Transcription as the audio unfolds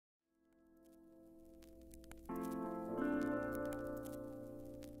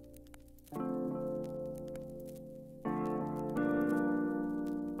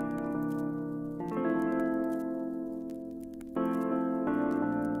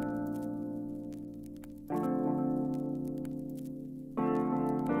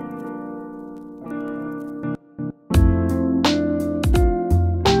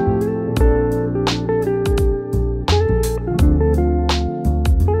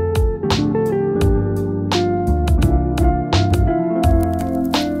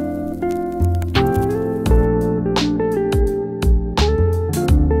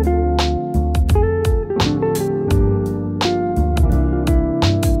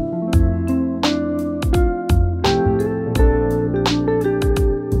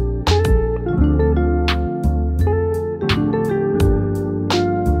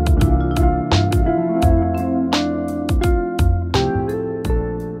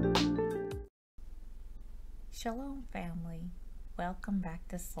Shalom family, welcome back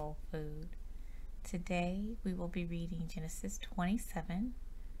to Soul Food. Today we will be reading Genesis 27,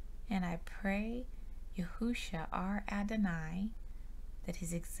 and I pray Yahusha our Adonai that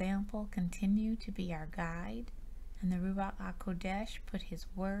his example continue to be our guide, and the Ruach HaKodesh put his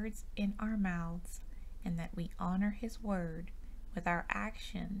words in our mouths, and that we honor his word with our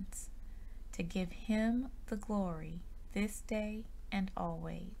actions to give him the glory this day and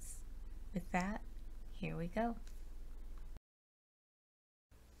always. With that, here we go.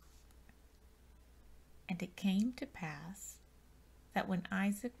 And it came to pass that when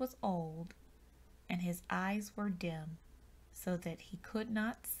Isaac was old, and his eyes were dim, so that he could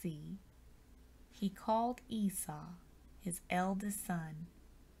not see, he called Esau, his eldest son,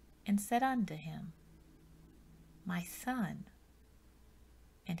 and said unto him, My son.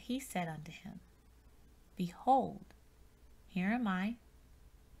 And he said unto him, Behold, here am I.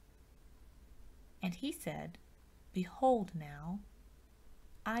 And he said, Behold now,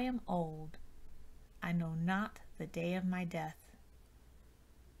 I am old, I know not the day of my death.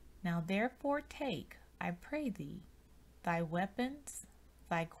 Now therefore take, I pray thee, thy weapons,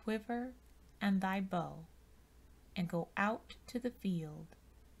 thy quiver, and thy bow, and go out to the field,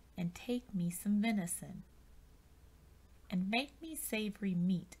 and take me some venison, and make me savory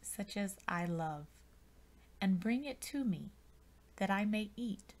meat such as I love, and bring it to me, that I may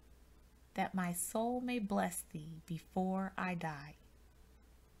eat, that my soul may bless thee before I die.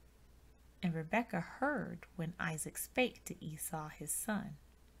 And Rebekah heard when Isaac spake to Esau his son.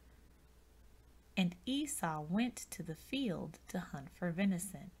 And Esau went to the field to hunt for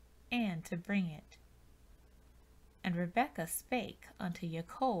venison, and to bring it. And Rebekah spake unto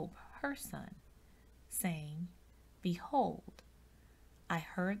Jacob her son, saying, Behold, I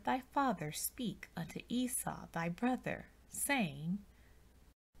heard thy father speak unto Esau thy brother, saying,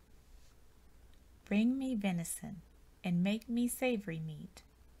 Bring me venison, and make me savory meat,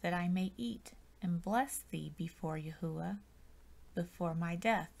 that I may eat, and bless thee before Yahuwah, before my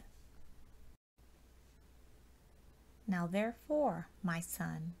death. Now therefore, my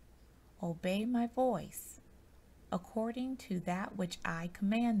son, obey my voice, according to that which I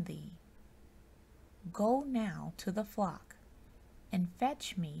command thee. Go now to the flock, and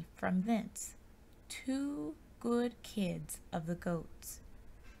fetch me from thence 2 good kids of the goats,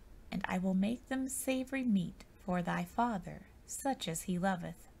 and I will make them savory meat for thy father, such as he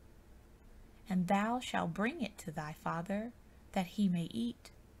loveth. And thou shalt bring it to thy father, that he may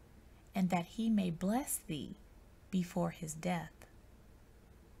eat, and that he may bless thee before his death.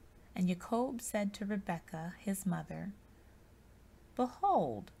 And Jacob said to Rebekah his mother,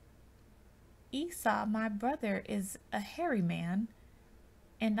 Behold, Esau my brother is a hairy man,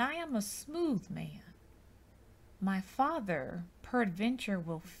 and I am a smooth man. My father peradventure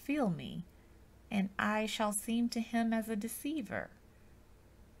will feel me, and I shall seem to him as a deceiver,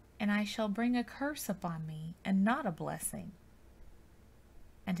 and I shall bring a curse upon me, and not a blessing.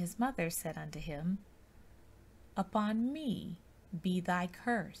 And his mother said unto him, Upon me be thy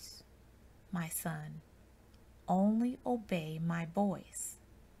curse, my son, only obey my voice,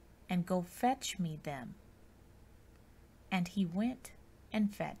 and go fetch me them. And he went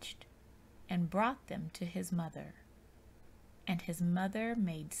and fetched, and brought them to his mother. And his mother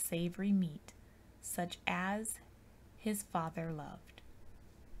made savory meat, such as his father loved.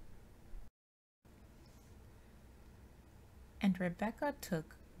 And Rebekah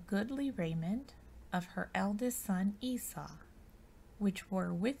took goodly raiment of her eldest son Esau, which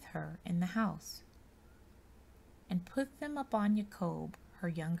were with her in the house, and put them upon Jacob her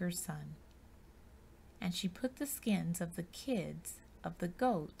younger son. And she put the skins of the kids of the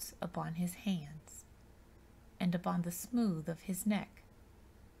goats upon his hands, and upon the smooth of his neck.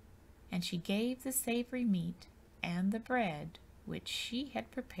 And she gave the savory meat and the bread which she had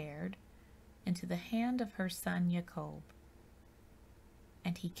prepared into the hand of her son Jacob.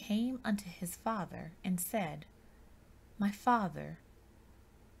 And he came unto his father, and said, My father.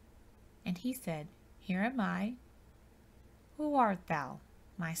 And he said, Here am I. Who art thou,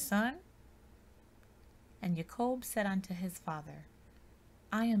 my son? And Jacob said unto his father,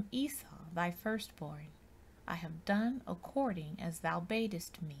 I am Esau thy firstborn. I have done according as thou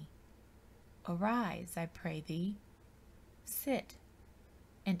badest me. Arise, I pray thee, sit,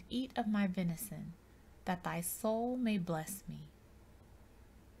 and eat of my venison, that thy soul may bless me.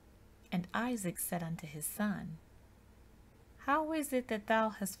 And Isaac said unto his son, How is it that thou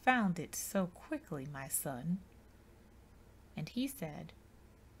hast found it so quickly, my son? And he said,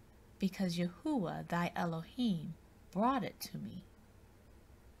 Because Yahuwah thy Elohim brought it to me.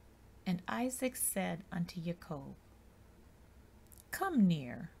 And Isaac said unto Jacob, Come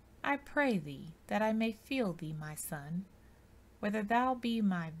near, I pray thee that I may feel thee, my son, whether thou be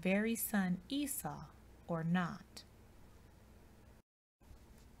my very son Esau or not.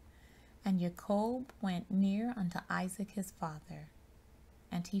 And Jacob went near unto Isaac his father,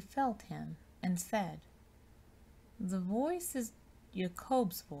 and he felt him, and said, The voice is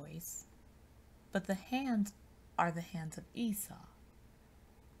Jacob's voice, but the hands are the hands of Esau.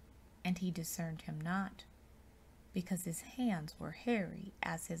 And he discerned him not, because his hands were hairy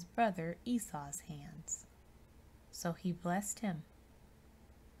as his brother Esau's hands. So he blessed him.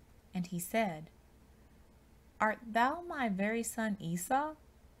 And he said, Art thou my very son Esau?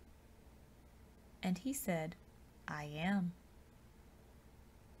 And he said, I am.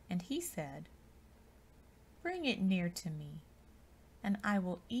 And he said, Bring it near to me, and I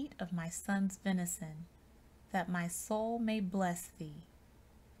will eat of my son's venison, that my soul may bless thee.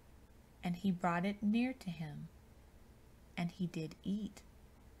 And he brought it near to him, and he did eat.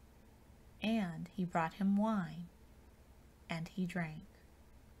 And he brought him wine, and he drank.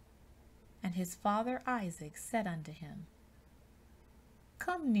 And his father Isaac said unto him,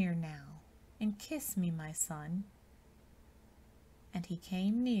 Come near now, and kiss me, my son. And he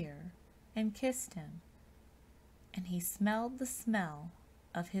came near, and kissed him. And he smelled the smell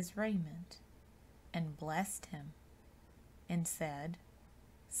of his raiment, and blessed him, and said,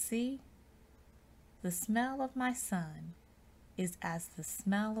 See, the smell of my son is as the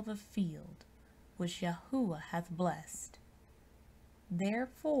smell of a field which Yahuwah hath blessed.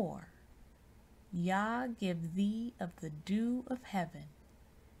 Therefore Yah give thee of the dew of heaven,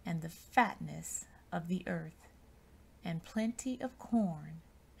 and the fatness of the earth, and plenty of corn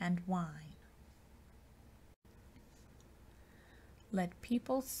and wine. Let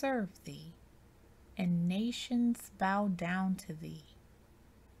people serve thee, and nations bow down to thee.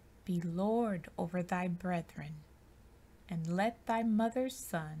 Be Lord over thy brethren, and let thy mother's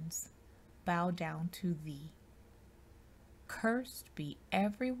sons bow down to thee. Cursed be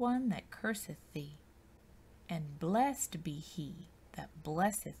every one that curseth thee, and blessed be he that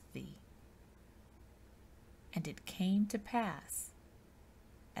blesseth thee. And it came to pass,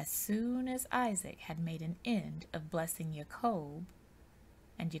 as soon as Isaac had made an end of blessing Jacob,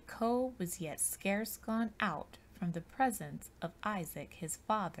 and Jacob was yet scarce gone out from the presence of Isaac his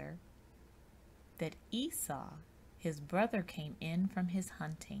father, that Esau his brother came in from his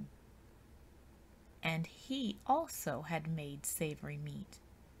hunting. And he also had made savory meat,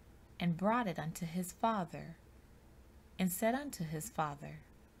 and brought it unto his father, and said unto his father,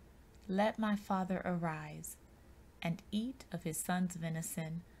 Let my father arise, and eat of his son's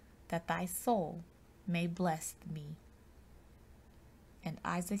venison, that thy soul may bless me. And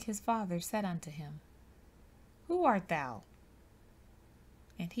Isaac his father said unto him, Who art thou?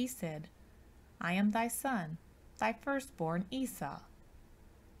 And he said, I am thy son, thy firstborn Esau.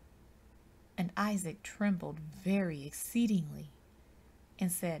 And Isaac trembled very exceedingly,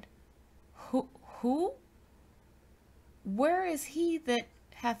 and said, Who? Where is he that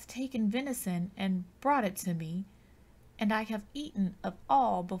hath taken venison, and brought it to me? And I have eaten of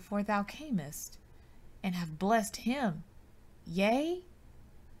all before thou camest, and have blessed him, yea,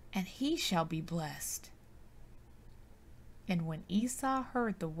 and he shall be blessed. And when Esau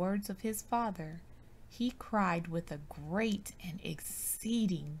heard the words of his father, he cried with a great and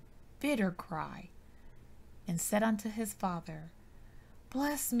exceeding bitter cry, and said unto his father,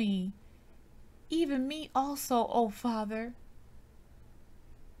 Bless me, even me also, O father.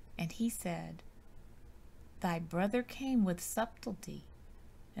 And he said, Thy brother came with subtlety,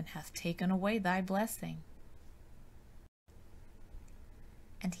 and hath taken away thy blessing.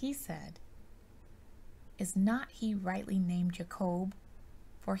 And he said, Is not he rightly named Jacob?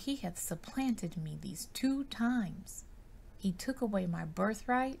 For he hath supplanted me these 2 times. He took away my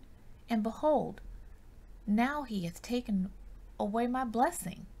birthright, and behold, now he hath taken away my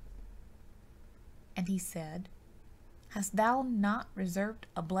blessing. And he said, Hast thou not reserved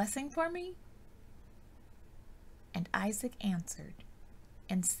a blessing for me? And Isaac answered,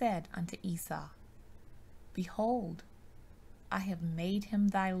 and said unto Esau, Behold, I have made him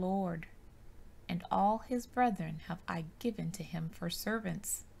thy lord, and all his brethren have I given to him for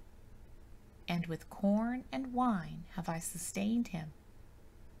servants. And with corn and wine have I sustained him.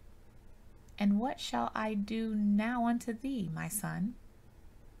 And what shall I do now unto thee, my son?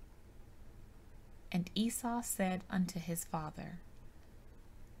 And Esau said unto his father,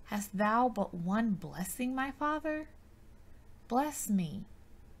 Hast thou but one blessing, my father? Bless me,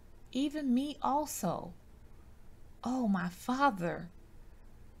 even me also, O my father.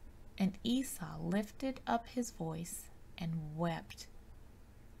 And Esau lifted up his voice and wept.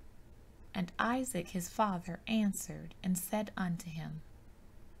 And Isaac his father answered and said unto him,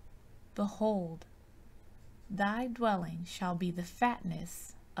 Behold, thy dwelling shall be the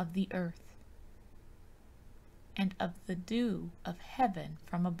fatness of the earth, and of the dew of heaven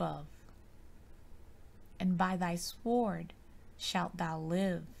from above. And by thy sword shalt thou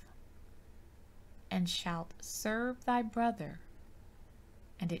live, and shalt serve thy brother.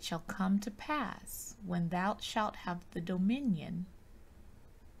 And it shall come to pass, when thou shalt have the dominion,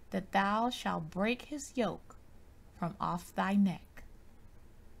 that thou shalt break his yoke from off thy neck.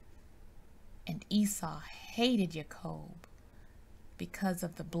 And Esau hated Jacob because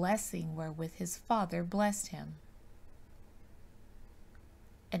of the blessing wherewith his father blessed him.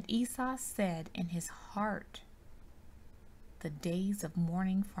 And Esau said in his heart, the days of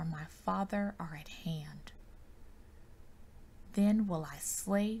mourning for my father are at hand. Then will I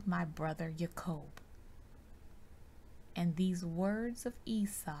slay my brother Jacob. And these words of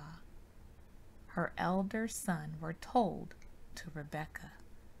Esau, her elder son, were told to Rebekah.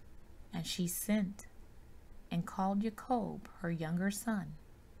 And she sent and called Jacob her younger son,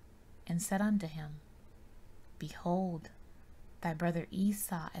 and said unto him, Behold, thy brother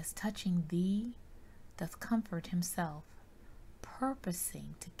Esau, as touching thee, doth comfort himself,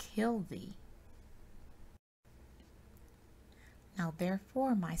 purposing to kill thee. Now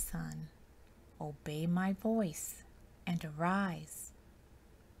therefore, my son, obey my voice, and arise.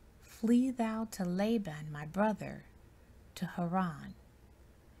 Flee thou to Laban my brother, to Haran,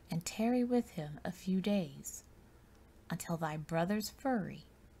 and tarry with him a few days, until thy brother's fury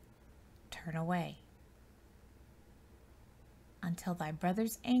turn away, until thy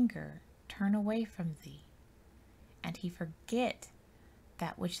brother's anger turn away from thee, and he forget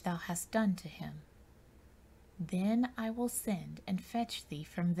that which thou hast done to him. Then I will send and fetch thee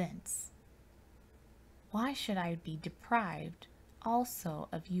from thence. Why should I be deprived also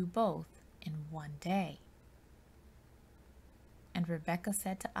of you both in one day? And Rebekah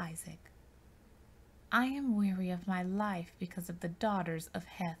said to Isaac, I am weary of my life because of the daughters of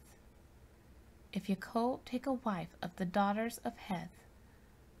Heth. If Jacob take a wife of the daughters of Heth,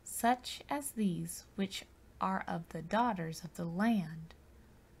 such as these which are of the daughters of the land,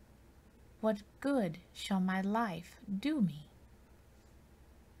 what good shall my life do me?